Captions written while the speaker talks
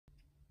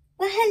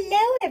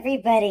Hello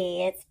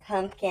everybody, it's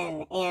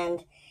Pumpkin,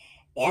 and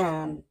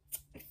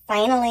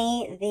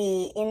finally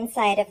the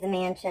inside of the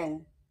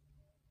mansion,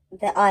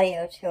 the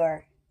audio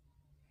tour,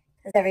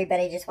 because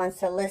everybody just wants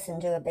to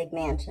listen to a big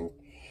mansion.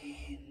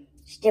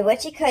 She did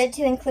what she could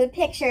to include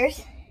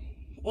pictures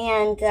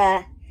and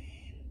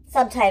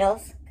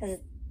subtitles, because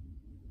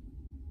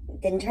it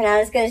didn't turn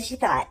out as good as she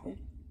thought.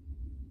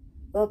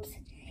 Oops.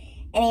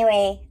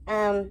 Anyway,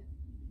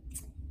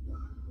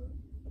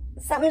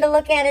 something to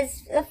look at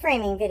is a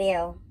framing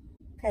video,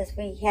 because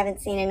we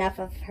haven't seen enough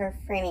of her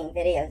framing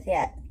videos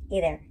yet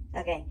either.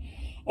 Okay.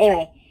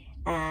 Anyway,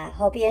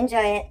 hope you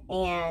enjoy it,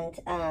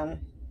 and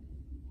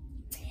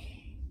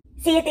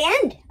see you at the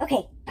end.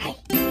 Okay, bye.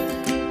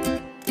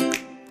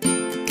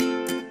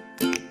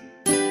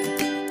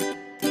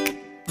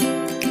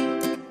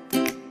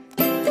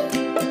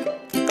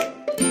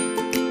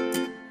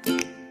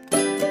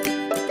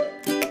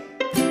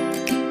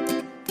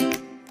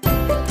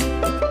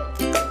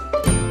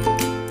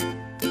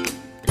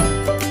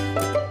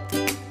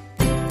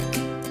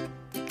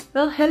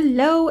 Well,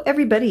 hello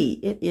everybody.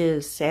 It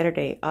is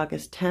Saturday,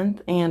 August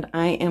 10th, and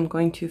I am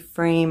going to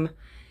frame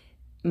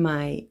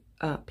my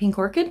pink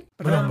orchid.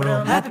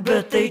 Happy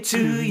birthday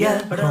to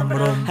ya.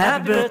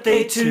 Happy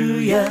birthday to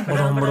ya.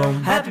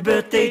 Happy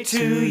birthday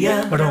to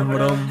ya.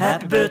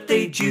 Happy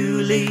birthday,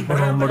 Julie.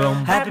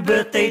 Happy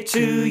birthday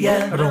to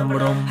ya.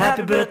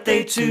 Happy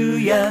birthday to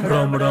ya.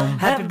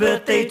 Happy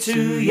birthday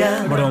to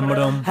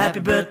ya. Happy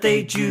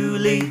birthday,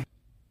 Julie.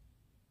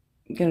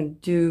 I'm gonna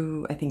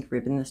do, I think,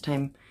 ribbon this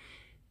time.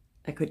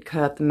 I could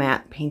cut out the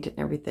mat, paint it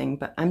and everything,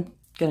 but I'm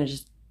gonna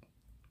just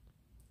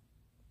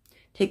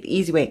take the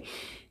easy way.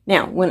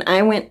 Now, when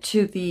I went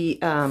to the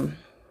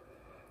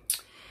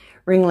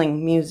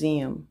Ringling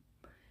Museum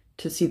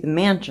to see the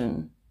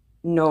mansion,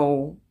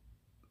 no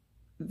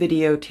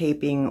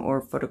videotaping or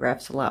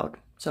photographs allowed.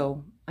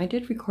 So I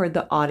did record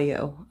the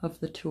audio of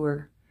the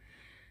tour.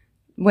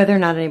 Whether or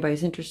not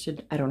anybody's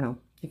interested, I don't know.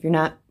 If you're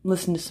not,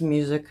 listen to some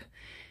music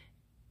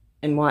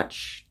and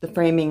watch the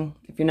framing.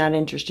 If you're not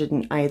interested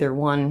in either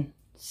one,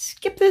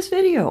 skip this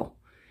video.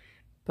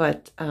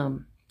 But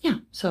yeah,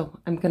 so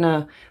I'm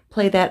gonna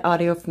play that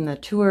audio from the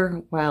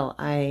tour while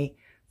I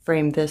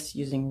frame this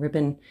using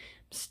ribbon,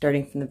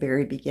 starting from the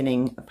very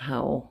beginning of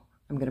how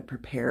I'm gonna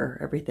prepare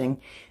everything.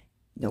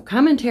 No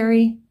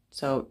commentary,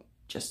 so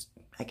just,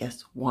 I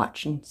guess,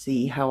 watch and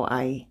see how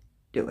I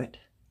do it.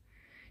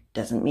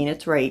 Doesn't mean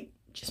it's right,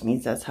 just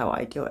means that's how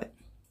I do it.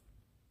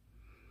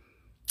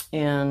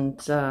 And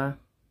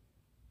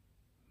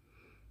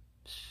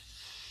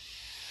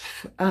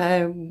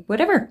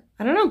whatever,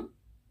 I don't know.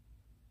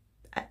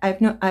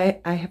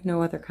 I have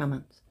no other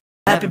comments.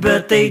 Happy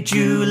birthday,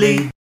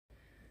 Julie.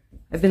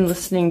 I've been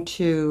listening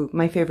to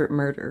My Favorite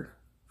Murder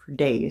for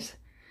days.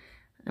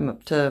 I'm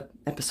up to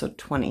episode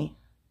 20.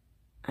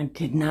 I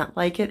did not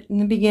like it in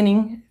the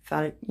beginning.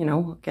 Thought it, you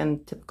know,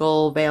 again,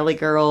 typical Valley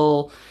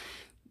Girl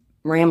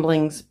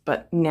ramblings.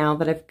 But now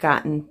that I've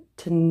gotten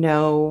to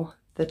know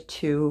the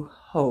two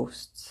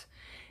hosts,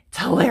 it's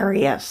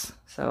hilarious.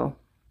 So,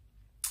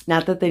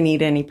 not that they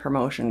need any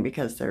promotion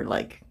because they're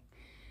like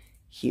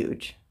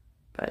huge.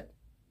 But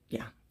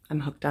yeah, I'm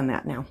hooked on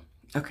that now.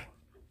 Okay.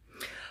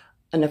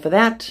 Enough of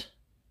that.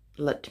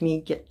 Let me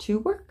get to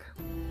work.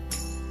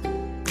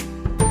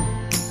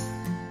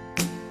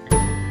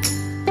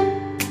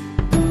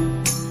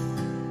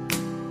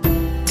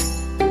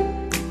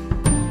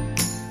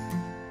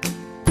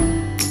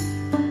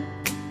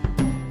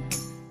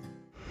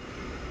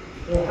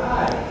 Well,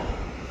 hi.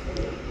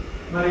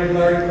 My name is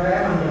Larry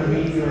Pratt. I'm going to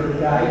be your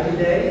guide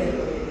today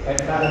at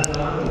Quatre,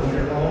 the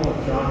winter home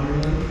of John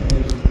Ringling and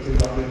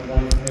his lovely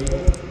wife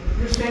Mabel.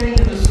 You're standing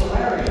in the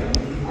solarium,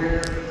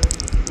 where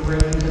the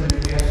Ringlings and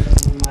their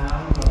guests will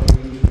lounge while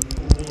they use the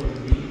pool or the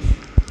beach.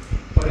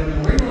 But in the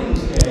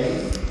Ringlings' day,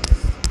 you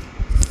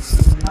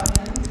come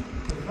in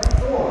the front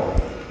door.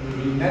 You'll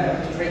be met at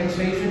the train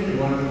station in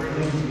one of the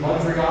Ringlings'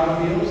 luxury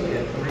automobiles. They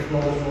have 3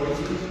 Rolls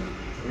Royces,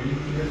 3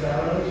 Kia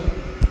Sauros.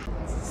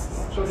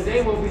 So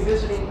today we'll be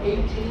visiting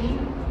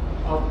 18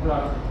 of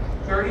the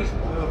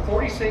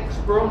 46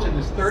 rooms in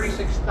this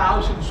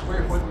 36,000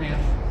 square foot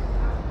mansion.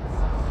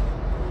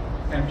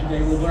 And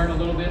today we'll learn a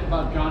little bit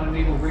about John and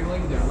Mabel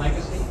Ringling, their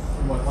legacy,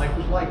 and what life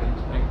was like in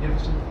this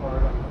magnificent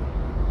Florida.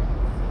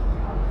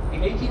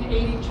 In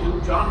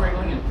 1882, John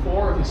Ringling and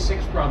 4 of his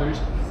 6 brothers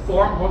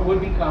formed what would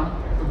become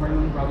the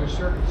Ringling Brothers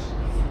Circus.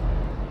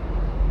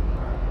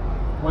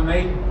 When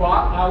they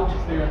bought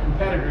out their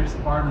competitors, the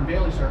Barnum and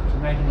Bailey Circus,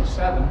 in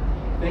 1907,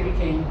 they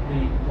became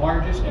the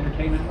largest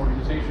entertainment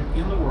organization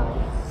in the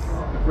world,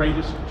 the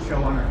greatest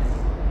show on earth.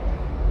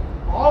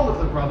 All of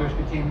the brothers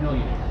became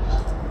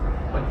millionaires,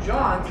 but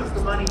John took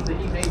the money that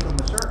he made from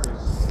the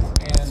circus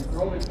and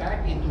drove it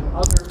back into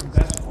other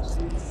investments.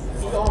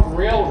 He owned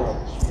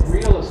railroads,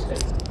 real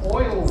estate,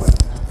 oil wells,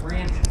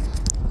 ranches,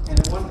 and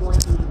at one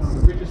point he was one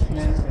of the richest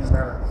men in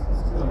America.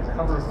 He was on the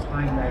cover of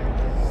Time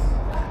magazine.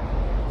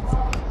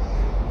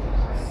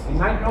 In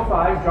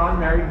 1905, John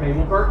married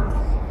Mabel Burton.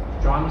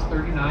 John was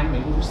 39,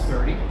 Mabel was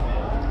 30.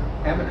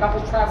 And the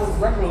couple traveled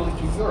regularly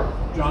to Europe.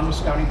 John was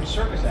scouting for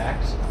circus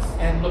acts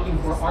and looking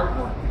for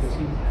artwork because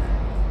he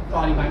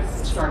thought he might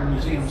start a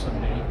museum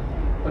someday.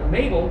 But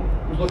Mabel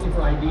was looking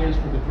for ideas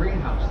for the dream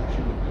house that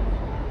she would build.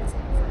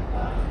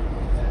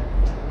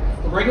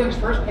 The Ringlings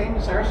first came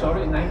to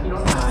Sarasota in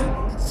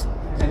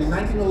 1909, and in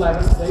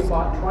 1911 they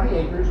bought 20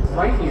 acres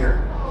right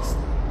here.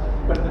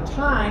 But at the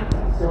time,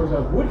 there was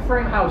a wood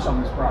frame house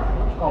on this property.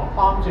 It was called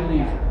Palms and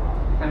Leisure.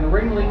 And the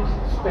Ringlings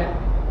spent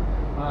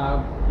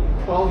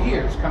 12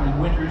 years coming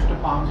winters to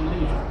Palms and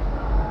Leisure.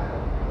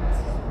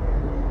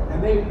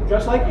 And they,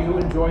 just like you,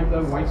 enjoyed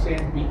the white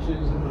sand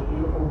beaches and the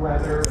beautiful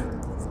weather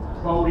and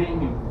boating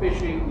and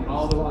fishing and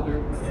all the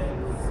other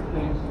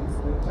things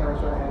that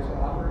Sarasota has to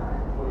offer.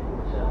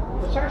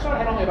 But Sarasota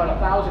had only about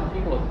 1,000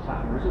 people at the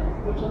time.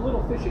 It was a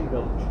little fishing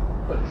village.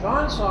 But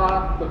John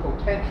saw the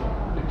potential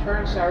to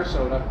turn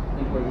Sarasota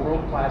into a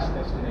world-class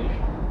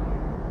destination.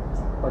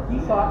 But he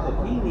thought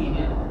that he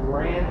needed a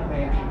grand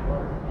mansion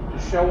to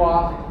show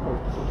off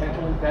for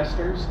potential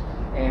investors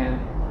and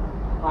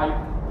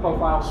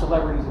high-profile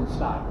celebrities in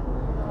style.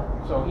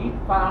 So he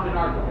found an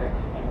architect,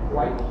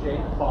 White J.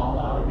 Baum,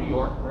 out of New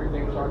York, very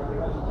famous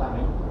architect at the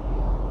time,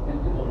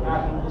 and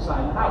asked him to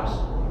design the house.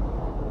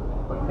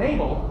 But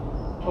Mabel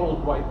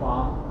told White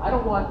Baum, I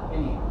don't want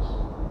any house.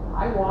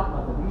 I want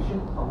a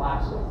Venetian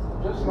palazzo,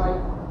 just like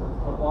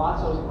the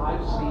palazzos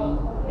I've seen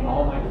in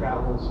all my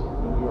travels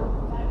in Europe.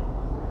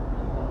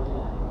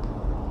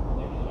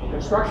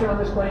 Construction on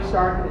this place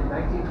started in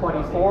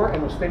 1924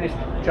 and was finished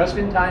just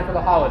in time for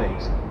the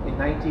holidays in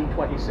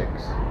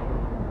 1926.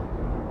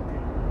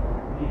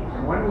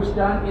 And when it was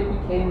done, it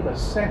became the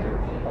center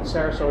of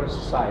Sarasota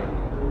society.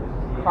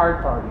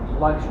 Card parties,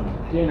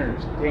 luncheons,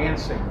 dinners,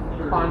 dancing,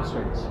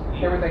 concerts,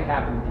 everything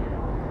happened here.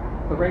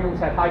 The Ringlings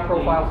had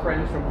high-profile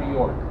friends from New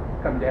York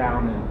come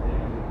down and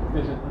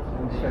visit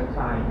and spend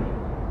time.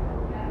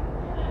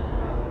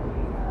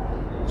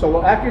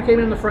 So after you came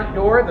in the front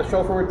door, the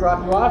chauffeur would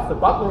drop you off, the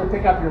butler would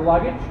pick up your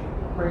luggage,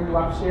 bring you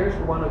upstairs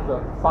to one of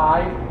the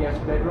 5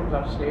 guest bedrooms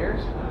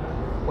upstairs.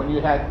 When you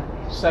had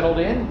settled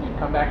in, you'd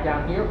come back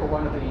down here for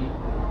one of the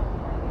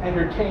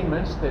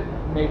entertainments that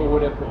Mabel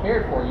would have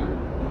prepared for you.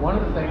 And one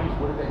of the things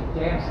would have been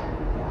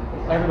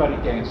dancing. Everybody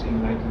dancing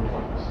in the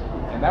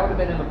 1920s. And that would have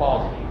been in the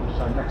ballroom, which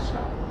is our next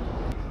stop.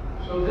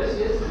 So this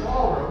is the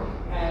ballroom,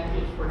 and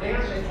it's for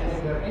dancing, and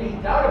if you have any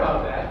doubt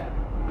about that,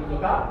 you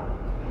look up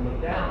and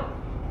look down.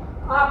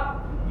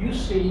 Up, you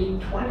see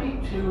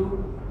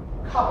 22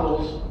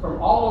 couples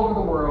from all over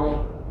the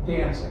world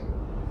dancing.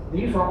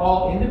 These were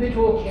all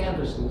individual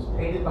canvases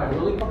painted by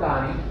Willie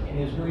Pagani in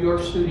his New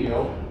York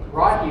studio,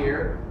 brought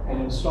here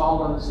and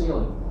installed on the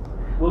ceiling.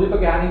 Willie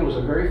Pagani was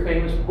a very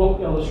famous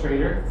book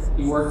illustrator.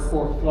 He worked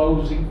for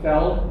Flo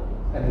Ziegfeld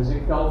and the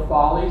Ziegfeld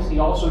Follies. He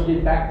also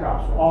did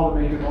backdrops for all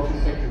the major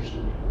motion picture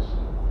studios.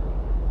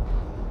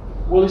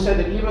 Willie said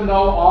that even though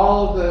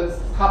all of the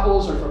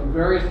couples are from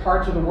various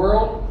parts of the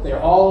world,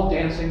 they're all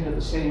dancing to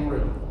the same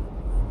rhythm.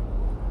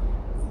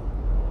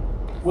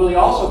 Willie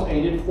also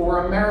painted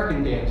 4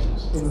 American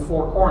dances in the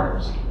 4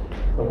 corners: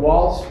 the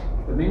waltz,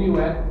 the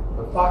minuet,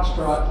 the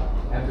foxtrot,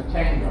 and the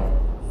tango.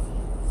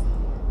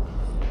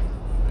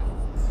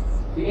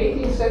 The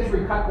 18th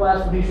century cut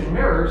glass Venetian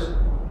mirrors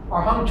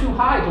are hung too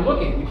high to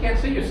look in. You can't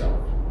see yourself.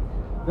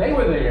 They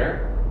were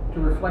there to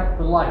reflect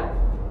the light,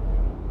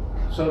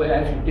 so that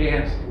as you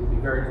danced, it would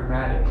be very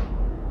dramatic.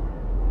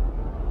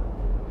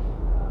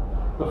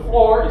 The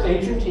floor is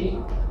ancient teak,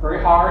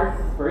 very hard,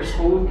 very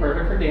smooth,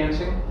 perfect for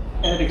dancing,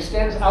 and it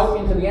extends out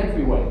into the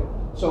entryway.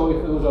 So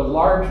if it was a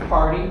large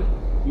party,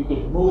 you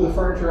could move the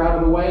furniture out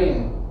of the way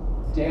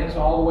and dance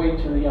all the way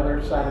to the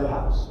other side of the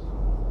house.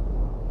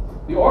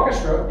 The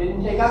orchestra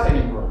didn't take up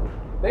any room.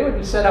 They would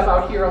be set up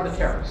out here on the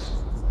terrace.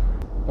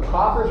 The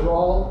coffers were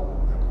all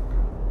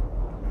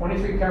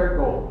 23-karat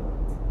gold.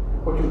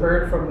 What you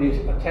heard from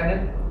the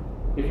attendant,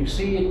 if you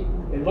see it,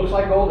 it looks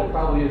like gold, it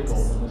probably is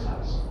gold in this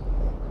house.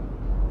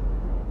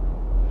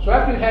 So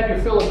after you've had your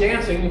fill of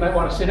dancing, you might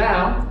want to sit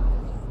down,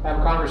 have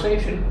a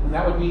conversation, and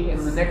that would be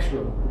in the next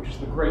room, which is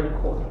the Great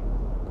Court.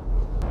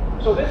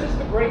 So this is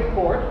the Great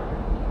Court.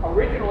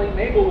 Originally,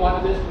 Mabel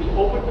wanted this to be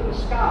open to the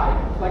sky,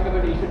 like a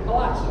Venetian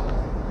palazzo.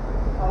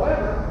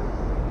 However,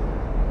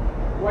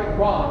 Dwight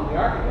Baum, the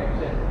architect,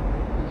 said,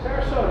 in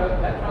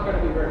Sarasota, that's not going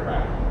to be very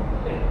practical.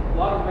 A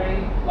lot of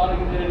rain, a lot of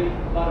humidity,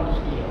 a lot of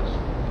mosquitoes.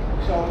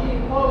 So he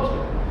enclosed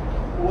it.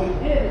 But what he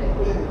did is he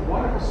put in this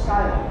wonderful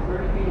skylight,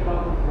 30 feet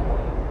above the floor,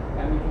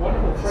 and these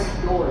wonderful French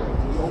doors that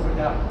he opened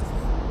up.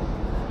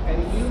 And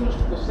he used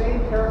the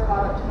same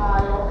terracotta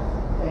tile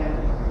and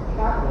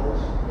capitals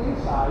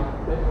inside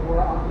that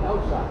were on the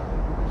outside.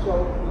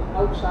 So the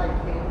outside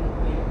came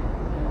in.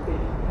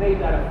 It made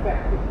that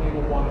effect that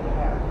Mabel wanted to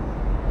have.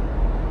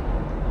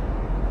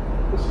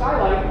 The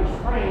skylight was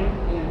framed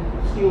in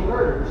steel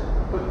girders,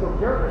 but the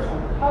girders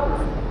are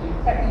covered in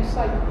pecky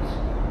cypress.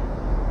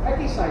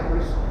 Pecky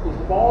cypress is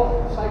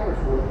bald cypress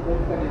wood that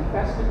has been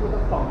infested with a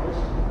fungus,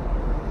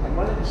 and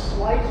when it is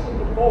sliced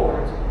into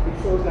boards,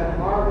 it shows that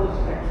marvelous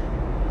texture.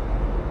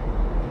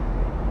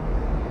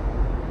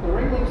 The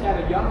Ringlings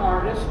had a young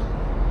artist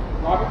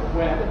Robert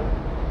Webb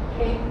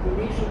paint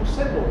Venetian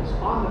symbols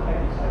on the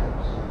penny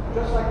cycles,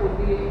 just like would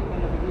be in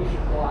a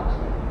Venetian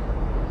locksmith.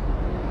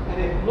 And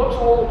it looks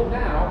old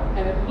now,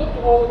 and it looked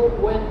old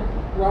when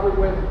Robert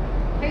Webb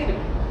painted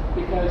it,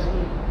 because he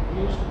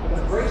used an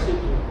abrasive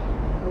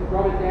to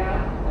rub it down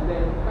and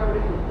then covered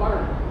it with butter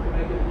to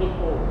make it look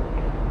old.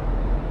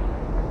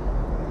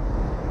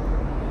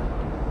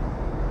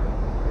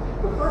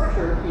 The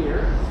furniture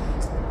here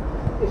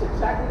is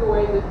exactly the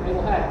way that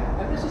Mabel had it.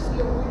 And this is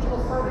the original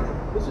furniture.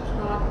 This is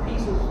not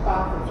pieces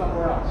found from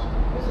somewhere else.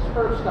 This is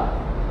her stuff.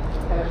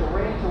 And it's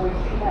arranged the way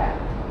she had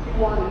it. She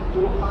wanted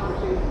little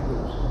conversation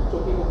groups so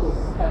people could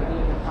have an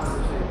intimate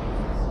conversation.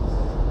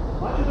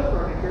 Much of the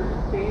furniture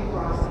came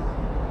from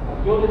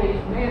Gilded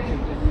Age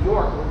mansions in New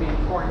York that were being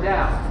torn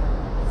down.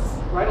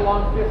 Right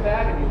along Fifth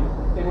Avenue,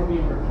 they were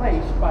being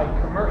replaced by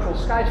commercial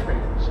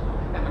skyscrapers.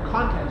 And the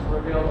contents were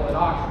available at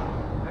auction.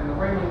 And the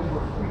Ringlings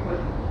were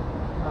frequent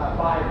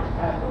buyers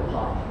at those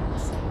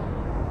auctions.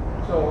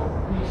 So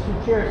these two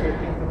chairs here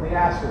came from the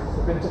Astor,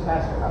 the Vincent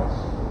Astor house.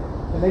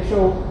 And they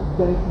show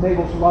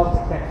Mabel's love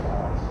for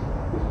textiles.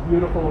 This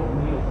beautiful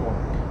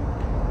needlework.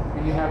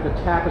 And you have the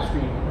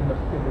tapestry in the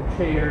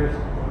chairs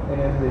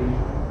and in the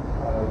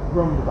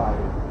room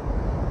divider.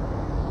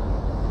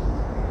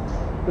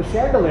 The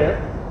chandelier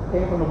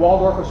came from the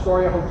Waldorf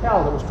Astoria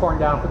Hotel that was torn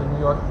down for the New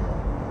York,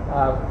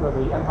 for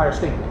the Empire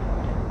State Building.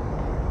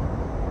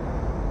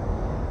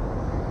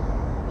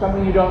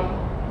 Something you don't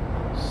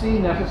see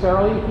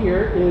necessarily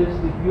here is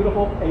the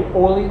beautiful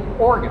Aeoli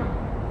organ.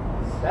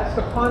 That's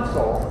the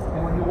console,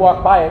 and when you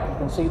walk by it, you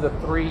can see the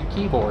 3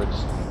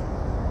 keyboards.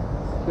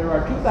 There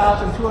are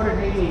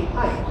 2,288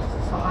 pipes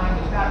behind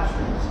the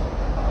tapestries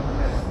of the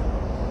middle.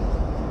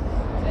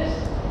 This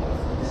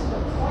is a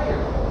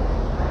player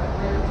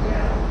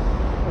piano.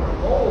 Put a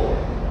roll in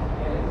it,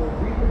 and it will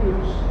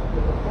reproduce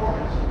the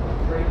performance of the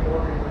great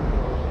organ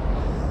virtuoso.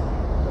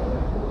 So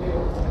they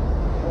will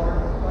work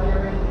the player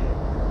in,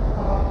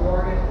 come up the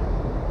organ,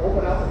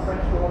 open up the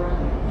French doors,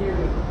 and you hear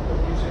the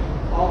music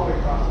all the way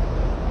across the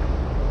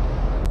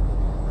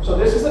place. So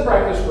this is the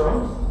breakfast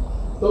room.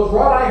 Those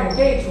wrought iron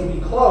gates would be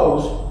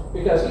closed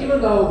because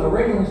even though the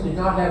Ringlings did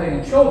not have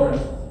any children,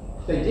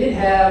 they did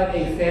have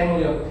a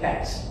family of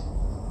pets.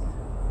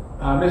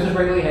 Mrs.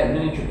 Ringley had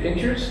miniature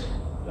pinchers.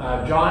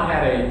 John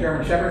had a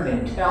German Shepherd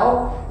named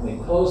Tell, and they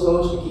closed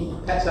those to keep the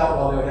pets out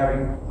while they were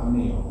having a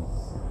meal.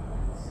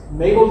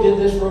 Mabel did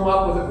this room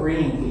up with a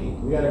green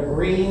theme. We got a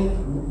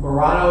green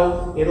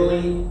Murano,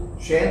 Italy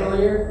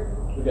chandelier.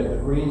 We got the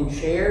green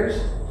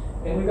chairs,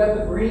 and we got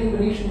the green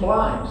Venetian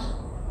blinds.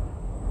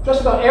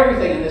 Just about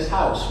everything in this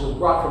house was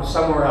brought from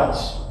somewhere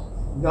else,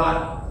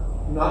 not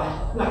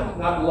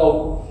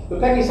local. The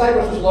Peggy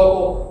Cypress was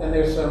local, and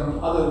there's some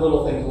other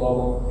little things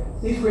local.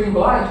 These green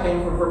blinds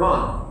came from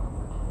Vermont.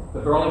 The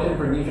Burlington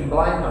Venetian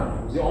Blind Company.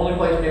 It was the only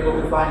place Mabel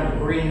could find the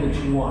green that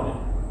she wanted.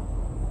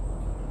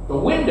 The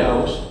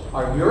windows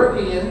are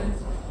European,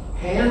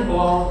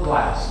 hand-blown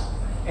glass,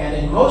 and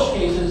in most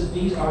cases,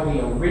 these are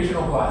the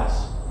original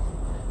glass.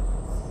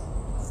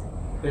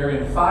 They're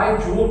in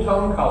 5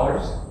 jewel-tone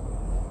colors: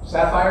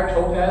 sapphire,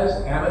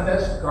 topaz,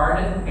 amethyst,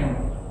 garnet, and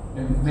emerald.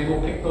 And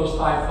Mabel picked those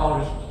 5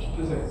 colors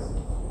specifically.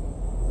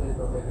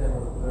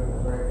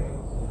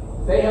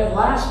 They have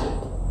lasted.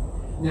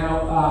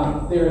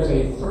 Now, there is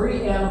a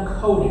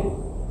 3M coating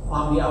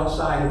on the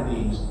outside of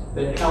these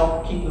that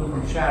help keep them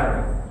from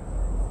shattering.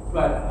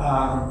 But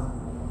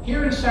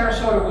here in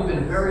Sarasota, we've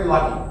been very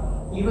lucky.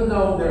 Even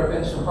though there have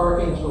been some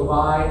hurricanes go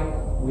by,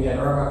 we had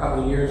Irma a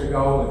couple of years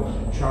ago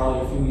and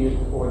Charlie a few years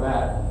before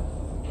that,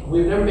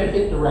 we've never been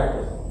hit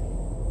directly.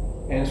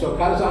 And so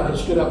Kazan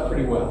has stood up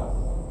pretty well.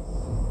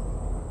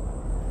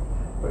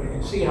 But you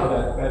can see how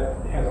that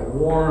has a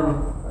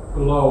warm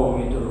glow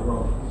into the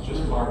room. It's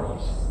just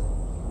marvelous.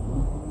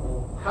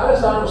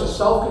 Kazan was a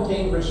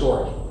self-contained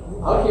resort.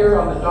 Out here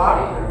on the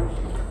dock,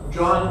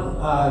 John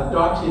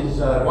docked his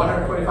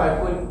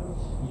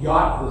 125-foot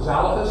yacht, the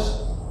Zalathus.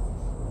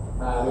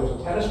 There was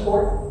a tennis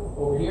court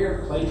over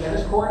here, clay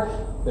tennis court.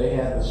 They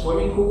had the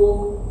swimming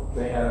pool.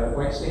 They had a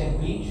white sand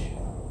beach.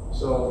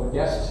 So the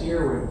guests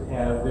here would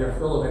have their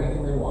fill of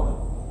anything they wanted.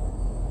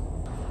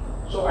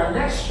 So our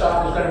next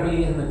stop is going to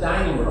be in the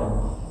dining room.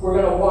 We're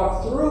going to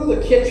walk through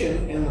the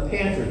kitchen and the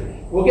pantry.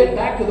 We'll get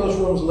back to those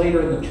rooms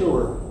later in the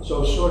tour,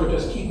 so sort of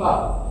just keep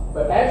up.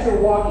 But as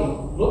you're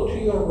walking, look to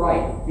your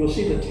right. You'll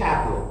see the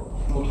tap room.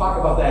 And we'll talk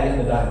about that in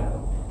the dining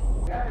room.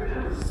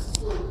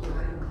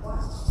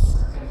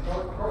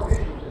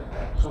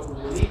 So it was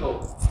illegal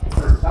to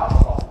purchase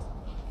alcohol.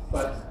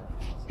 But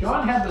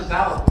John had the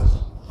Zalathus,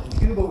 and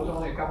Cuba was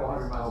only a couple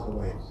hundred miles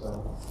away,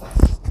 so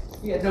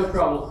he had no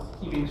trouble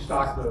keeping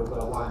stock of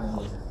wine and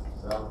liquor.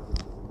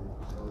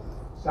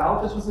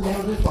 Zalathus was the name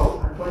of his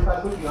boat,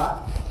 125-foot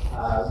yacht.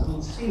 It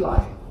means sea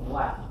lion in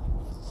Latin.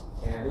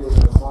 And it was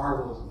a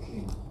marvelous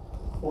machine.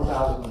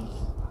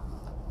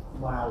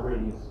 4,000-mile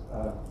radius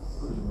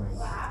cruising range.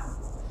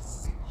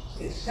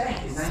 It sank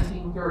in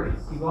 1930.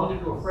 He loaned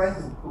it to a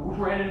friend who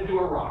ran into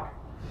a rock.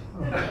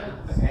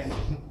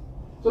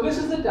 So this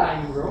is the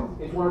dining room.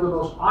 It's one of the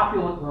most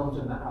opulent rooms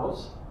in the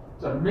house.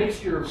 It's a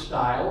mixture of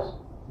styles,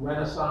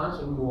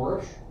 Renaissance and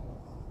Moorish.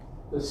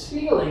 The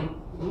ceiling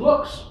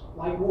looks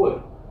like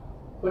wood,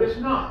 but it's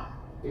not.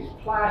 It's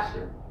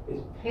plaster.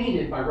 It's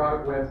painted by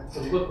Robert Webb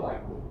to look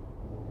like wood.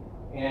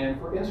 And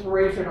for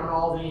inspiration on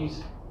all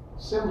these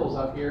symbols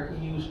up here,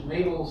 he used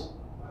Mabel's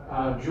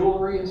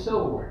jewelry and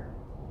silverware.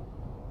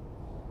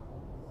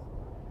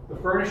 The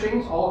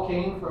furnishings all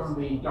came from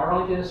the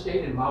Darlington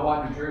estate in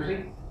Mahwah, New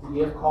Jersey.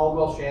 The E.F.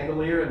 Caldwell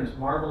chandelier and this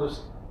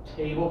marvelous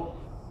table.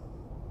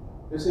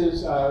 This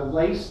is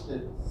lace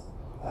that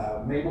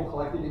Mabel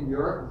collected in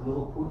Europe with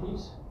little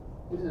pooties.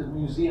 This is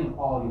museum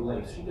quality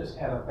lace. She just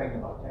had a thing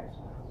about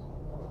textiles.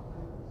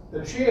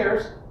 The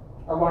chairs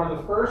are one of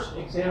the first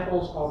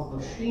examples of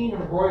machine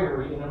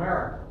embroidery in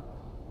America.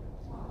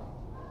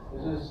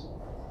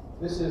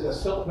 This is a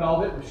silk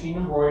velvet machine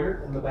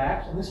embroidered in the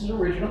backs, and this is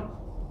original.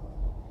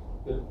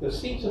 The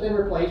seats have been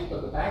replaced,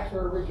 but the backs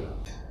are original.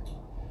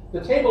 The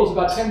table is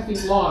about 10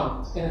 feet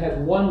long, and it has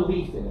one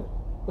leaf in it,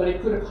 but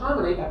it could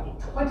accommodate up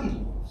to 20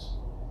 leaves.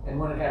 And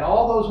when it had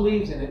all those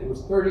leaves in it, it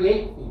was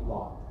 38 feet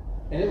long,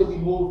 and it would be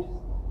moved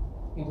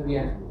into the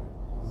entryway.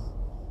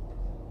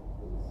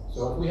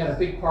 So if we had a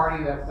big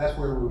party, that's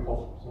where we would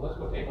hold it. So let's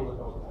go take a look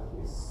over that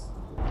view.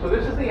 So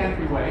this is the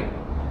entryway,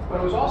 but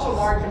it was also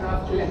large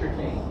enough to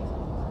entertain.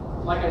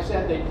 Like I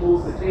said, they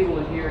moved the table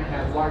in here and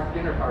had large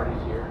dinner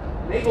parties here.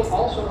 Mabel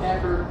also had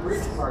her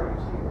bridge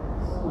parties here.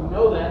 We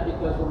know that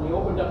because when we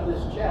opened up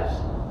this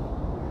chest,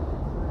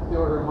 there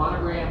were her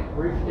monogrammed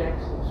bridge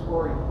decks and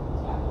scoring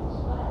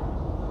tablets.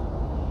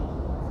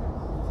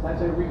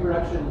 That's a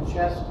reproduction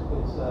chest.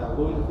 It's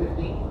Louis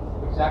XV,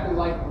 exactly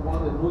like the one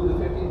that Louis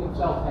XV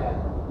himself had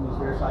in his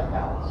Versailles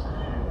Palace.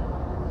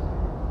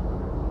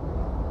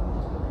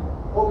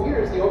 Over here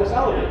is the Otis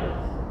elevator.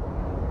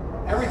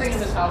 Everything in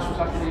this house was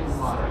up to date and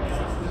modern.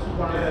 This is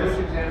one of the first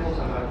examples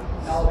of an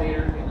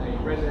elevator in a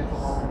residential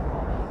home.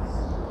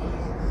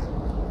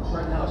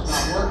 Right now it's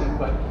not working,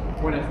 but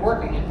when it's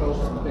working, it goes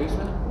from the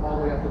basement all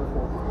the way up to the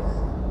 4th floor.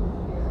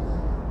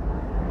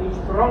 These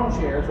throne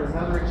chairs are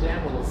another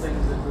example of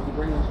things that the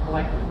Ringlings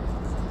collected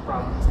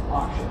from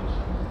auctions.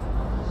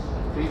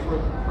 These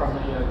were from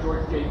the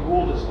George J.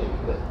 Gould estate.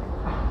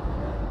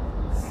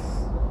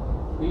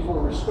 These were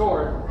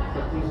restored,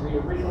 but these are the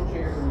original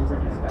chairs in the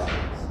original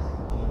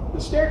pattern. The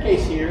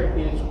staircase here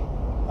is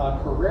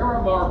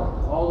Carrara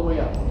marble all the way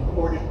up,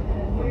 imported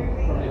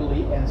from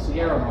Italy, and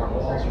Sierra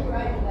marble also.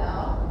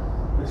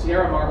 The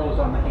Sierra marble is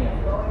on the hand.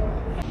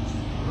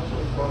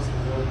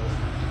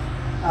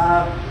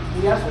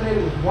 We estimated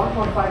it was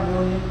 $1.5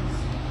 million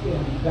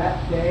in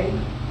that day,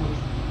 which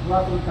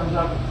roughly comes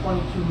out to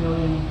 $22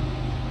 million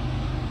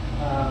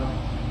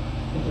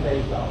in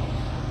today's dollars.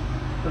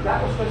 But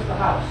that was just the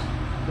house.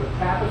 The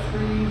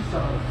tapestries,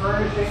 some of the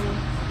furnishings,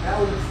 that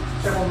was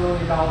several $1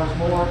 million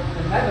more,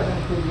 and that doesn't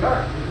include the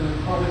art, because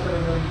it's probably $7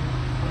 million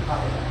on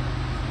top of that.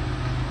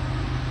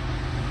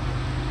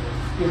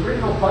 The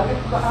original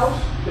budget for the house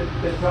that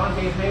John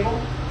gave Mabel,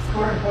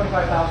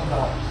 $225,000.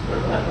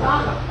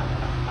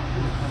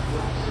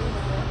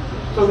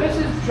 So this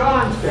is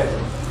John's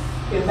bedroom.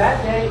 In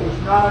that day, it was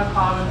not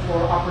uncommon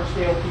for upper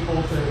scale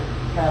people to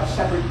have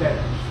separate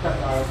bedrooms,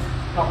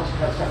 couples to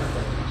have separate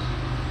bedrooms.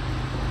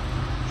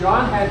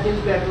 John had his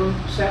bedroom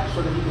set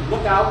so that he could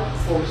look out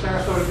over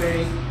Sarasota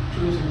Bay to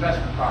his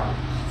investment properties.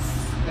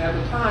 And at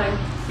the time,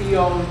 he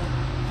owned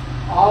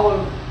all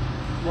of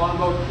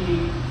Longboat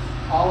Key,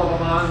 all of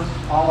Amans,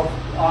 all of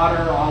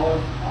Otter,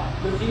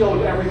 he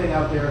owned everything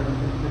out there that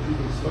you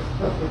can see.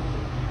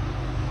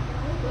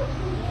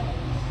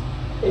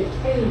 It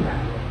came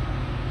that way.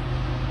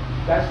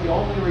 That's the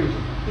only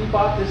reason. He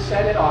bought this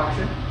set at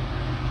auction.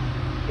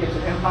 It's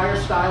an Empire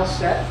style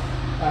set.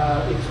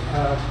 It's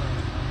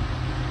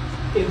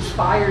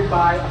inspired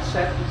by a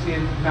set that's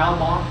in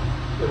Malmont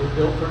that was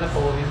built for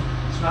Napoleon.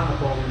 It's not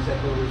Napoleon's set,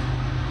 but it was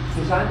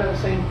designed by the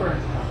same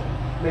furniture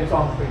company. Made its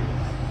own premium.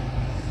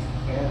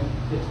 And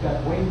it's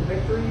got winged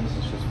victories,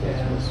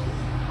 and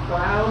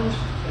crowns,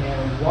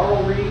 and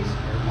laurel wreaths,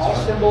 all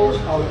symbols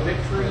of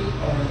victory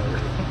and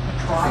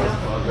triumph.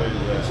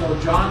 And so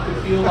John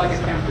could feel like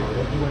an emperor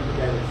when he went to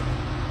bed.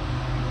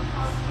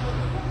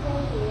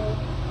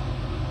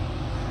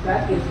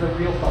 That is the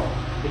real phone.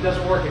 It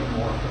doesn't work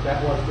anymore, but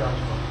that was John's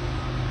phone.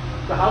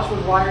 The house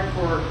was wired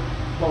for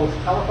both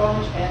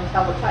telephones and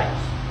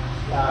teletypes,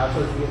 so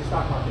that we had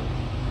stock market.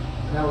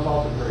 And that was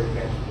also very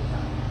advanced at the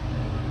time.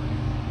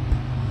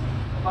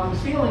 On the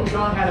ceiling,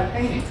 John had a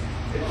painting.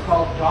 It's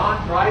called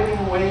John Driving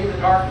Away the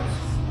Darkness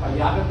by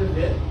Jacob de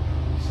Witt,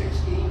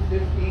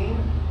 1615.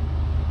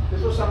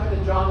 This was something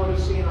that John would have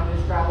seen on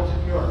his travels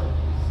in Europe.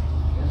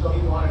 And so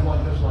he wanted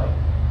one just like it.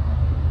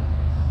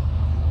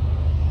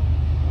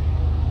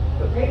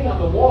 The painting on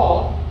the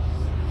wall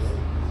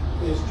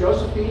is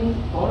Josephine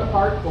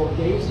Bonaparte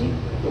Borghese,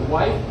 the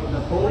wife of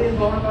Napoleon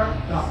Bonaparte.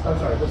 No, I'm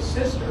sorry, the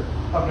sister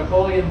of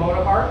Napoleon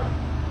Bonaparte.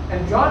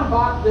 And John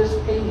bought this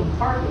painting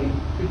partly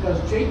because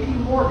J.P.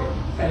 Morgan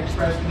had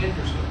expressed an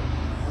interest in it.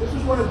 This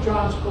was one of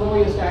John's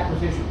earliest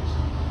acquisitions.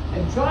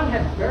 And John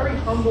had very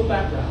humble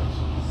backgrounds.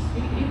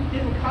 He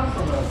didn't come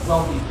from a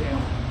wealthy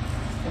family.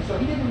 And so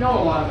he didn't know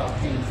a lot about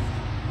painting.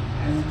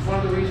 And one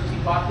of the reasons he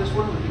bought this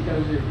one was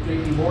because if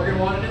J.P. Morgan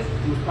wanted it,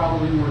 it was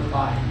probably worth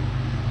buying.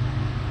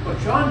 But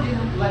John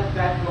didn't let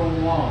that go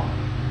long.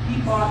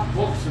 He bought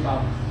books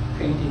about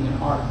painting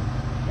and art.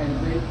 And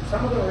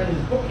some of them are in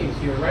his bookcase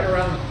here, right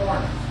around the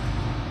corner.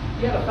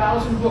 He had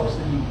 1,000 books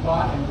that he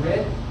bought and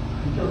read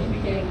until he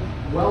became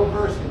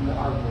well-versed in the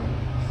art world.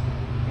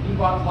 And he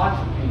bought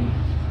lots of paintings,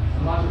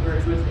 and lots of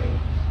very good paintings.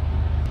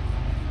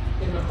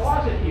 In the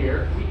closet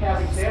here, we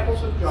have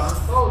examples of John's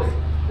clothing.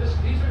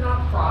 These are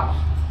not props,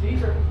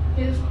 these are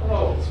his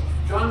clothes.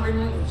 John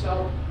Ringling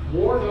himself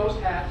wore those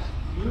hats,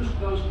 used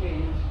those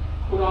canes,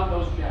 put on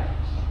those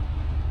jackets.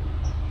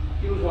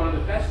 He was one of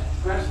the best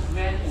dressed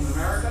men in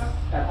America,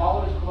 had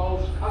all of his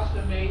clothes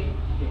custom made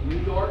in New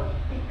York,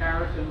 in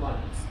Paris, and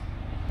London.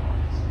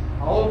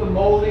 All of the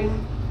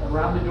molding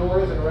around the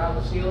doors and around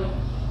the ceiling,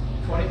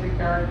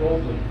 23-karat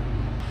gold leaf.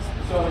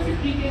 So if you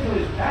peek into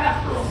his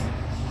bathroom,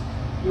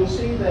 you'll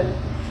see that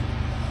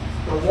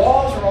the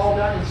walls are all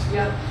done in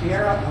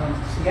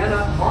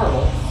sienna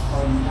marble,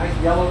 or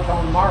nice yellow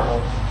tone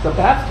marble. The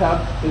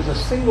bathtub is a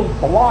single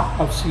block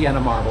of sienna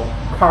marble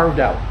carved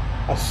out,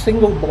 a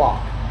single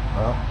block.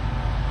 Well,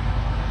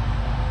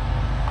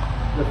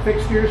 the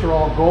fixtures are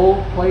all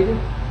gold plated,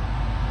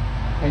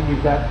 and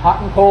you've got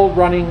hot and cold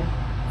running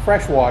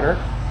fresh water,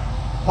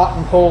 hot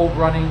and cold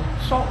running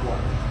salt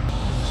water.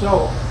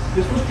 So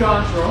this was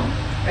John's room,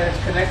 and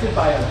it's connected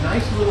by a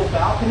nice little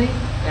balcony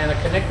and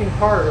a connecting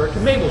corridor to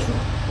Mabel's room,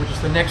 which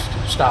is the next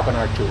stop on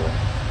our tour.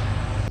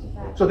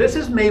 So this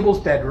is Mabel's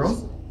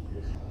bedroom.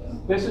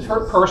 This is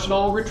her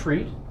personal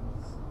retreat.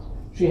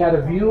 She had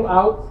a view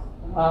out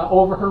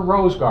over her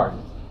rose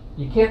garden.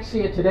 You can't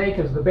see it today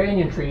because the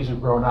banyan trees have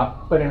grown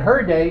up, but in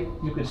her day,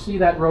 you could see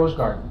that rose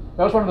garden.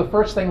 That was one of the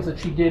first things that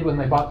she did when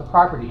they bought the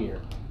property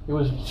here. It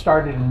was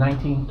started in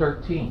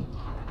 1913.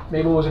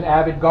 Mabel was an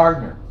avid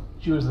gardener.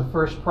 She was the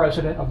first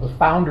president of the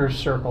Founders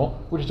Circle,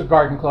 which is a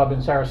garden club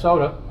in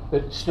Sarasota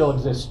that still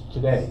exists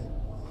today.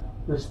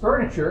 This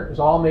furniture is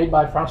all made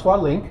by Francois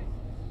Link,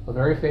 a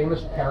very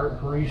famous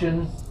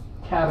Parisian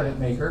cabinet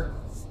maker.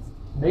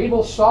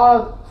 Mabel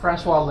saw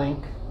Francois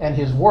Link and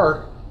his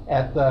work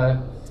at the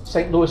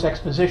St. Louis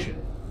Exposition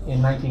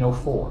in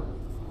 1904.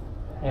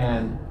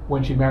 And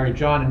when she married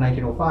John in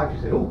 1905,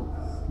 she said, "Ooh,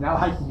 now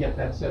I can get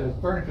that set of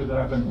furniture that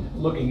I've been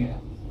looking at."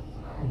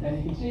 And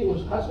you can see it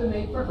was custom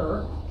made for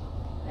her.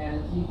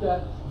 And you've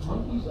got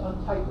monkeys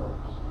on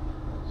tightropes.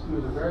 She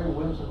was a very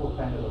whimsical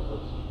kind of a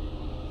person.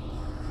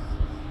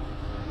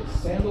 It's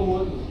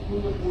sandalwood with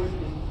tulip wood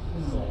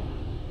inlay.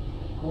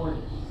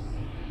 Gorgeous.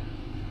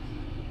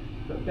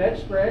 The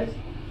bedspread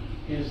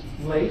is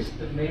lace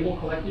that Mabel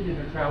collected in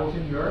her travels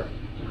in Europe.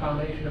 It's a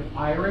combination of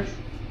Irish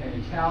and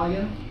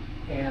Italian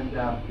and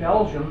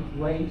Belgium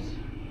lace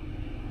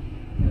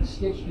and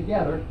stitched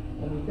together.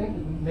 And we think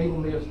that Mabel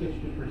may have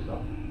stitched it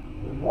herself.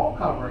 The wall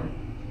covering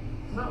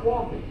is not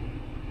wallpaper.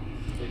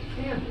 It's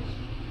canvas,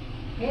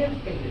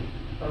 hand-painted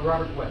by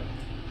Robert Webb.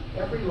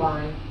 Every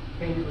line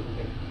painted with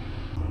paint.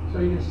 So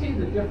you can see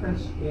the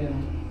difference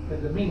in the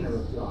demeanor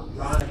of John.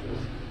 John is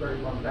very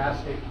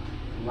bombastic,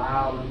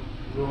 loud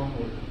room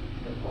with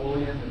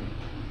Napoleon, and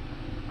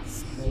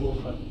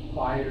Mabel's much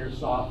quieter,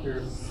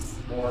 softer,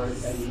 more at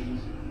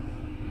ease.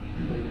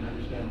 So you can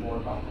understand more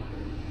about what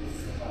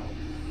they're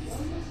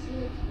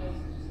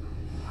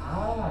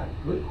about.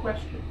 Good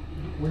question.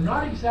 We're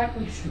not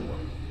exactly sure.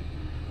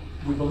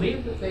 We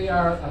believe that they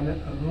are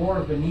a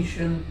more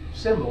Venetian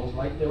symbols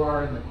like there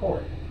are in the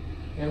court.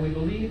 And we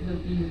believe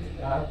that these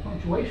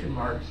punctuation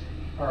marks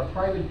are a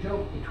private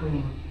joke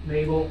between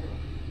Mabel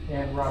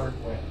and Robert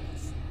Webb.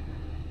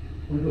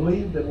 We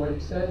believe that what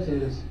it says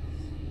is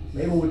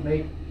Mabel would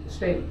make a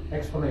statement,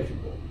 exclamation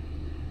point.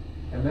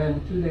 And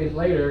then 2 days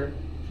later,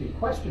 she'd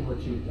question what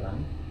she'd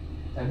done,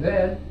 and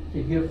then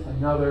she'd give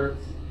another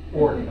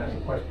order, that's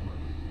a question mark,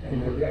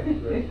 and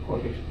the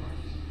quotation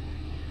marks.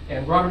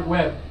 And Robert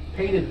Webb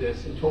painted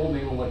this and told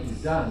Mabel what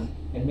he'd done,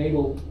 and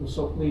Mabel was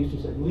so pleased,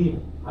 she said, "Leave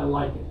it, I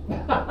like it."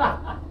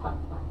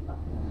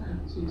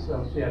 See,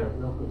 so she had a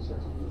real good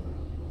sense of humor.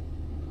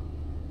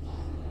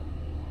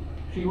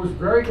 She was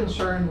very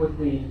concerned with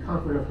the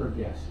comfort of her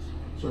guests,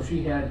 so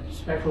she had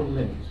special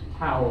linens,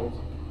 towels,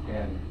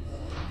 and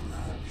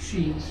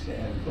sheets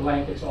and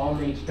blankets, all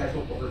made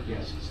special for her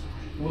guests.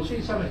 And we'll see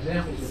some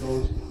examples of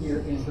those here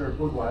in her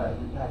boudoir as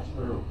we pass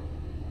through.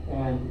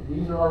 And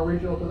these are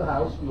original to the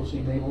house. You'll see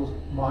Mabel's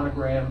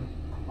monogram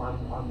on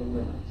the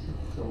linens.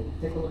 So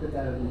take a look at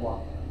that as we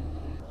walk.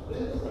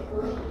 This is the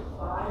first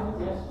 5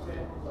 guest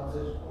bedrooms on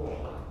this floor.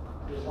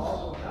 There's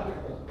also another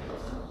guest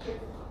bedroom, 6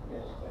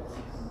 guest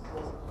bedrooms on the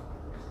floor.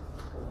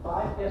 The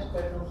 5 guest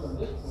bedrooms on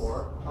this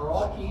floor are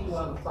all keyed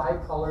on the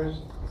 5 colors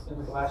in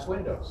the glass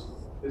windows.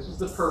 This is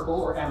the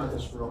purple or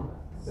amethyst room.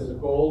 There's a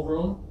gold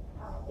room,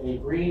 a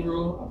green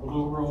room, a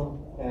blue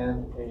room,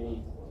 and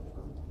a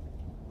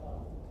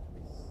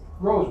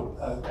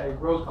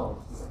rose colored.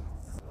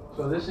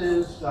 So this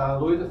is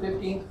Louis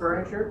XV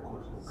furniture,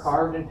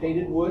 carved and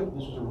painted wood.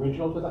 This was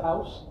original to the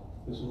house.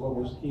 This is what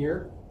was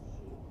here.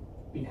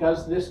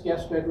 Because this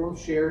guest bedroom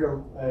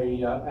shared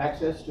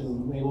access to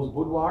Mabel's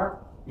boudoir,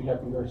 you'd have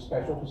to be very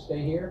special to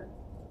stay here.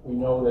 We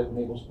know that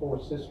Mabel's 4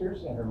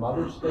 sisters and her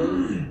mother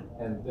stayed,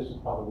 and this is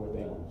probably where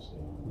they would have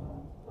stayed.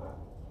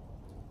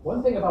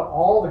 One thing about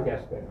all the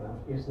guest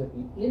bedrooms is that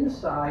the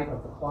inside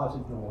of the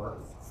closet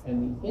door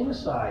and the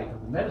inside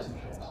of the medicine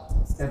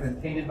chest have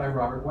been painted by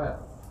Robert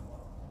Webb.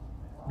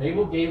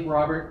 Mabel gave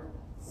Robert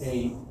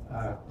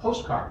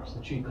postcards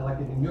that she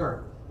collected in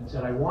Europe and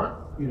said, I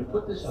want you to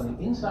put this on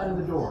the inside of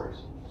the doors,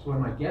 so when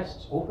my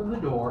guests open the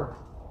door,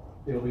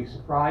 they'll be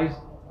surprised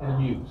and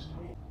amused.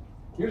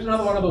 Here's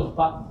another one of those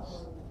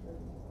buttons.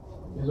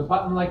 There's a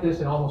button like this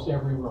in almost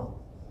every room,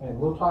 and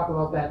we'll talk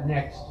about that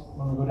next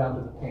when we go down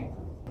to the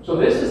pantry. So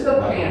this is the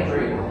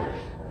pantry.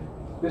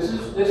 This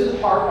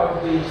is part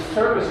of the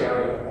service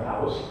area of the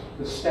house.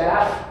 The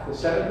staff, the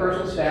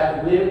 7-person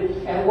staff,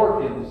 lived and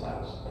worked in this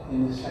house,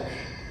 in this section.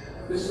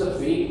 This is a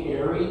big,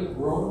 airy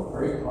room,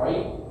 very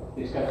bright.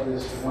 It's got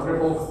this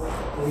wonderful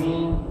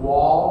green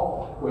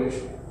wall, which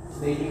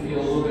made you feel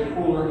a little bit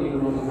cooler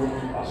even though the room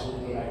was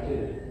bustling with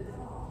activity.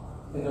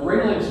 In the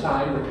Ringling's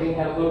time, the paint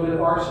had a little bit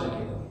of arsenic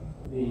in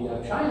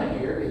it. The china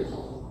here is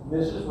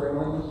Mrs.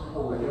 Ringling's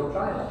original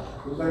china.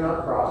 These are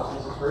not crops,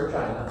 this is her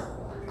china.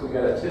 We've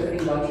got a Tiffany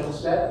luncheon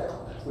set.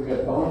 We've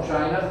got bone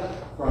china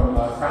from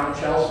Crown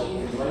Chelsea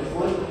in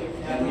Ledgewood.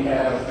 And we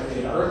have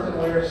an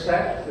earthenware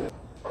set.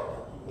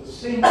 The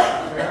sink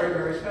is very,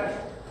 very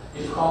special.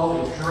 It's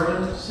called a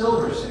German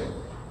silver sink.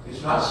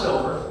 It's not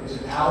silver, it's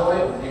an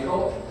alloy of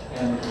nickel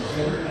and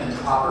zinc and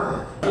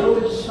copper. A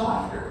little bit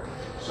softer,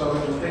 so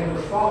if the thing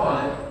would fall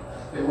on it,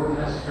 they wouldn't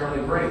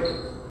necessarily break.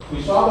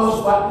 We saw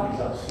those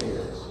buttons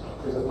upstairs.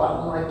 There's a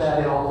button like that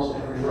in almost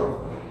every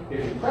room.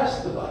 If you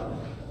press the button,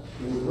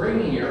 you would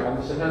ring here on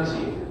this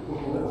annunciator.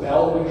 The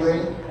bell would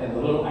ring, and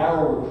the little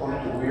arrow would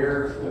point to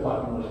where the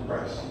button was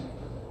pressed.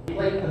 We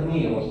played the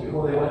meals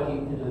before they went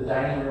into the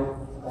dining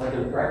room or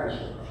into the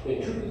breakfast room. They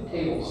had 2 big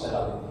tables set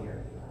up in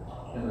here.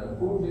 And the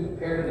food would be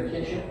prepared in the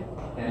kitchen,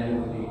 and it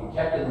would be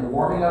kept in the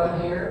warming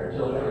oven here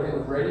until everything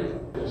was ready.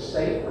 It was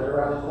safe right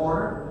around the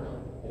corner.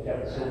 They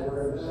kept the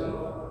silverware in the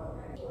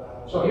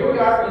safe. So here we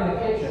are in the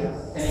kitchen,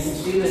 and you can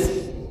see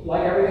that,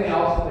 like everything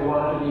else, they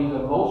wanted to be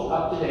the most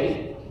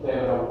up-to-date. They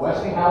have a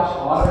Westinghouse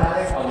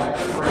automatic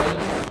electric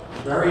range,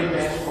 very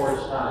advanced for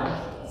its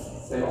time.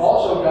 They've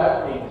also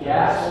got a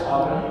gas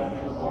oven,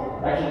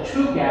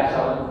 actually 2 gas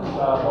ovens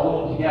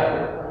bolted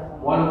together,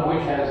 one of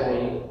which has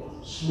a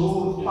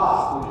smooth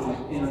top, which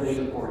is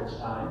innovative for its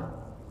time.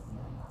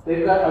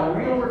 They've got a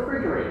real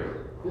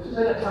refrigerator. This is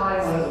at a time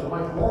when it was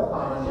much more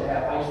common to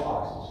have ice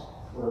boxes,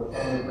 where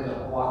somebody brings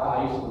a block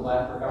of ice and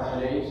left for a couple of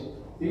days.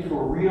 These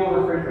were real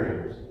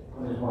refrigerators.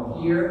 And there's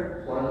one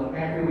here, one in the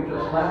pantry we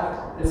just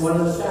left, and one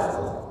in the staff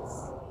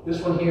room.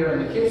 This one here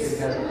in the kitchen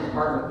has a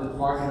compartment that's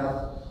large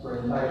enough for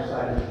an entire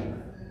side of the unit.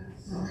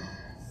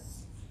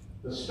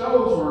 The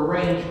stoves were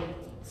arranged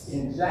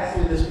in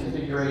exactly this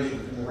configuration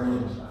in the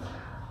Ringling style.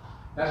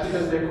 That's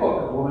because they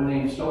cook. A woman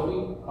named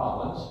Sophie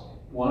Collins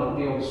wanted to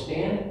be able to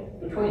stand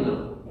between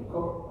them and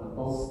cook on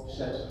both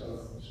sets of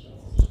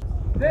stoves.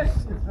 This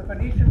is the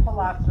Venetian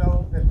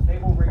palazzo that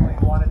Mabel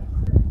Ringling wanted.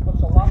 It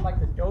looks a lot like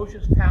the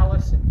Doge's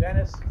Palace in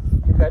Venice.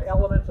 You've got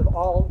elements of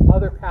all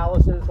other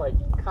palaces like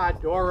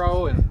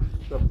Cadoro and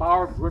the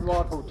Bar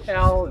Grunwald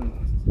Hotel, and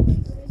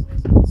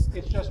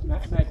it's just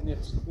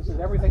magnificent. This is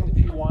everything that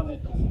she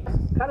wanted.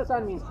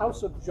 Cadazan means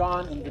House of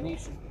John in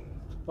Venetian,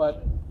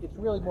 but it's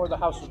really more the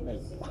House of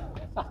Mabel.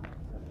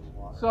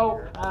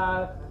 So,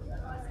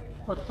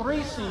 for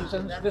 3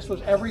 seasons, this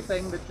was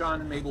everything that John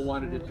and Mabel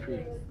wanted it to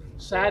be.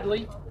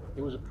 Sadly,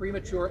 it was a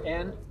premature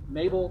end.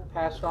 Mabel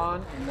passed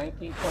on in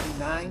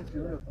 1929,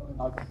 June,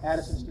 of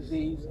Addison's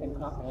disease and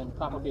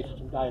complications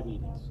from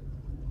diabetes.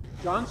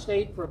 John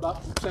stayed for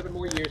about 7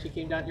 more years. He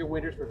came down here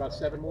winters for about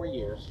 7 more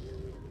years.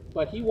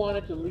 But he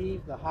wanted to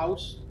leave the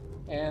house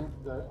and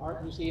the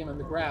art museum and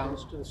the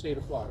grounds to the state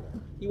of Florida.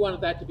 He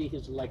wanted that to be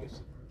his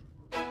legacy.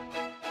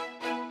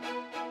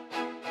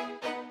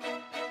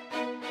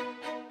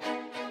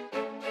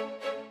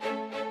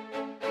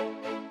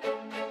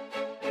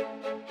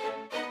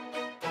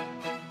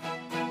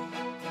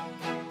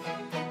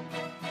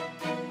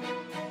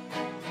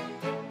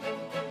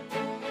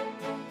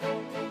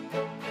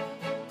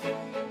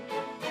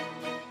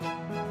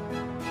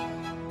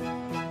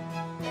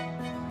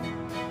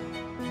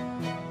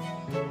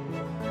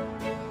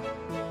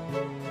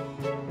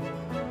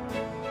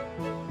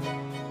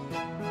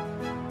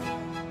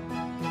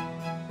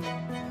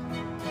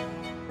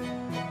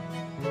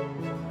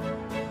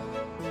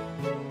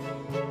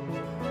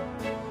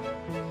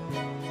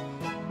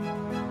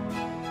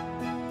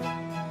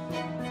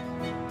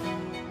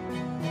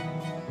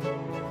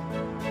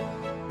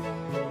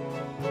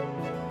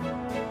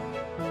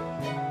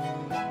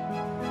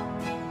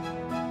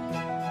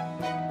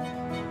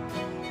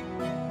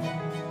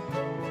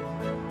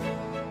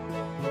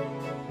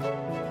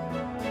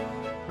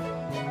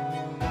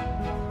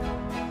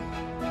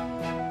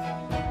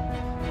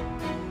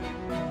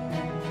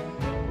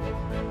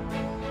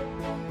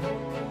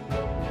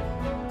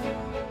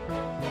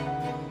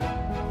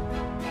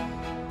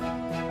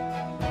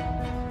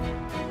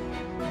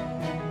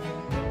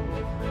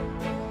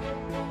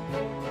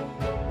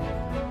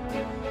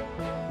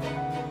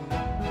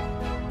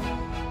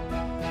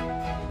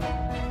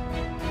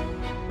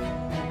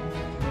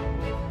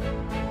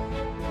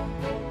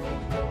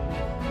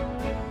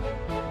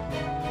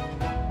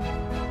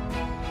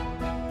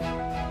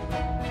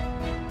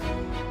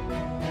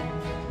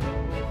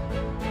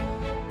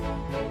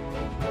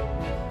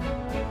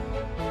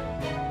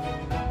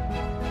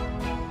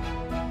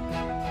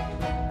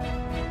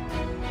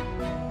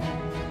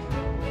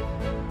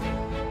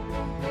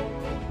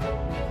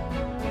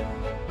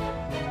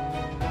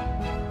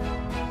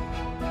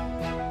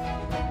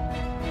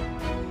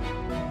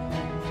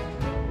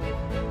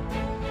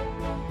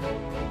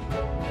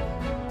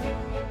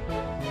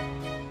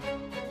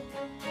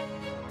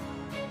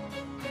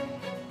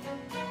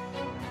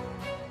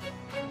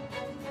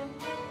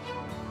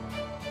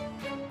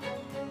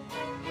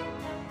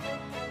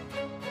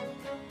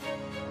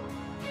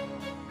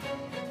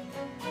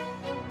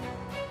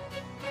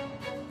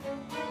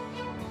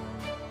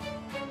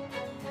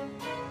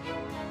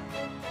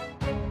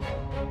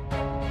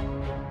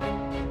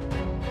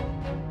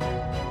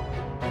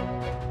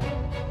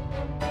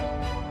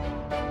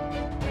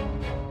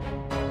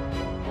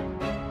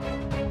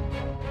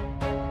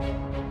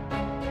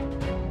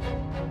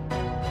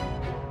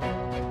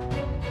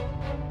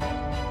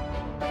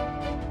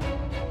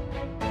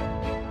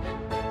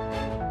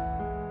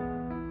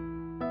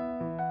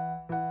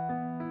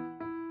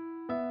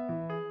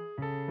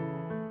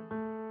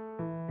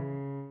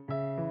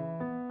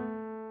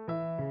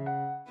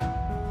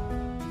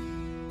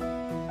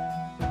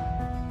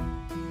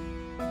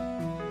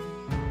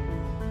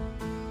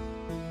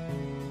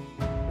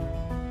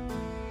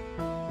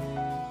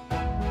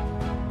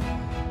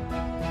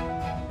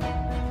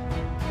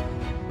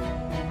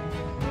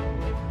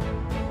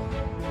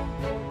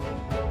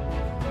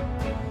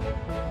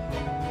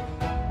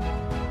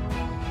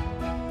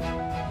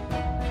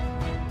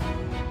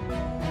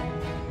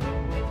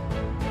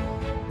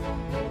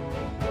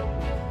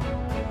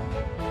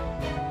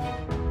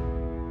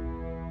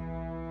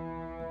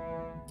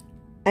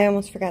 I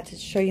almost forgot to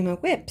show you my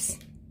whips.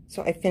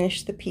 So I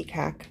finished the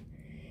peacock.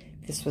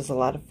 This was a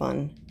lot of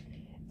fun.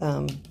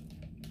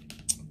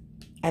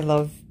 I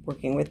love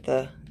working with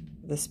the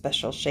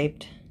special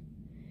shaped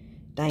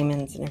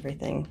diamonds and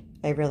everything.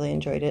 I really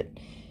enjoyed it.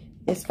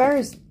 As far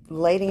as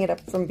lighting it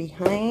up from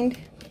behind,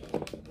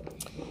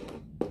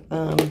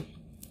 let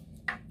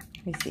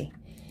me see.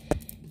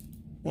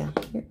 Yeah,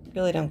 you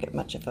really don't get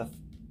much of an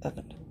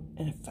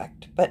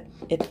effect, but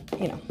it,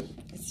 you know,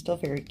 it's still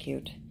very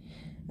cute.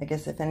 I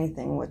guess if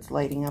anything, what's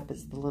lighting up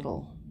is the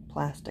little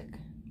plastic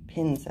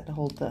pins that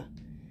hold the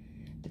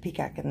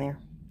peacock in there.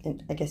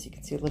 And I guess you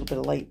can see a little bit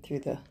of light through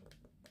the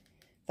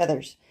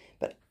feathers,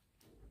 but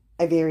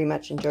I very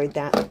much enjoyed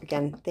that.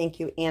 Again, thank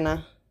you,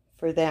 Anna,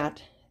 for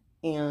that.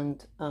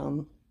 And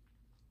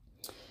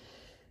let's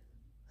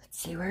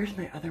see, where's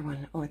my other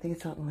one? Oh, I think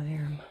it's out in the living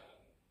room.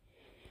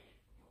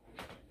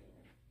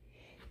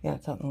 Yeah,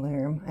 it's out in the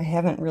living room. I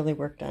haven't really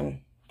worked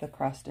on the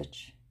cross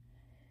stitch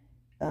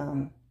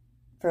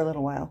for a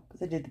little while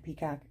because I did the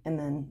peacock, and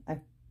then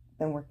I've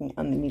been working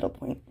on the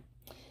needlepoint.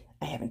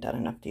 I haven't done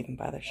enough to even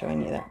bother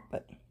showing you that,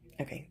 but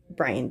okay.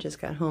 Brian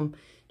just got home.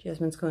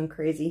 Jasmine's going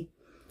crazy,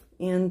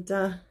 and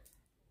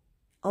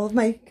all of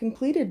my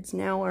completeds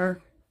now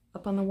are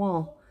up on the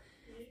wall.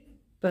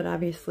 But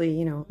obviously,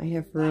 you know, I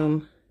have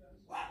room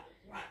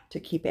to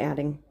keep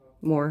adding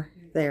more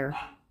there.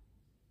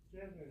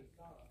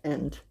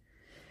 And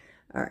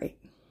all right,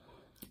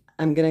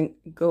 I'm gonna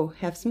go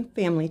have some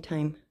family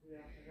time.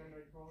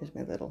 There's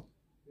my little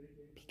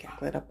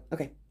peacock lit up.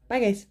 Okay,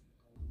 bye guys.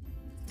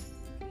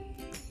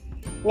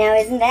 Now,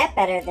 isn't that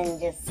better than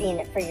just seeing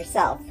it for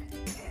yourself?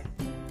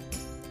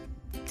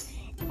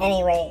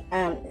 Anyway,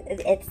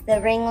 it's the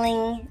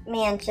Ringling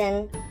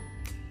Mansion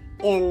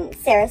in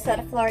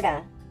Sarasota,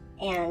 Florida.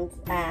 And,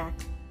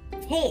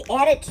 hey,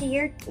 add it to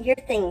your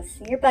things,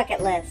 your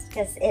bucket list,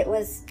 because it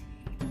was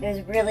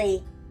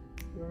really,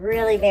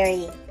 really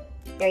very,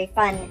 very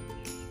fun.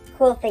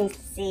 Cool things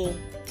to see.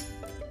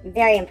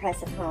 Very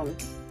impressive home.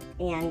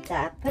 And,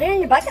 put it on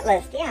your bucket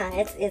list. Yeah,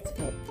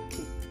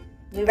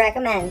 we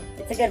recommend.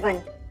 It's a good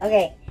one.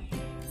 Okay,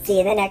 see you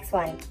in the next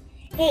one.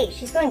 Hey,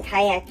 she's going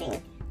kayaking.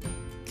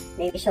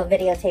 Maybe she'll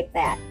videotape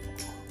that.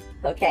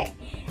 Okay,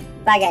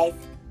 bye guys.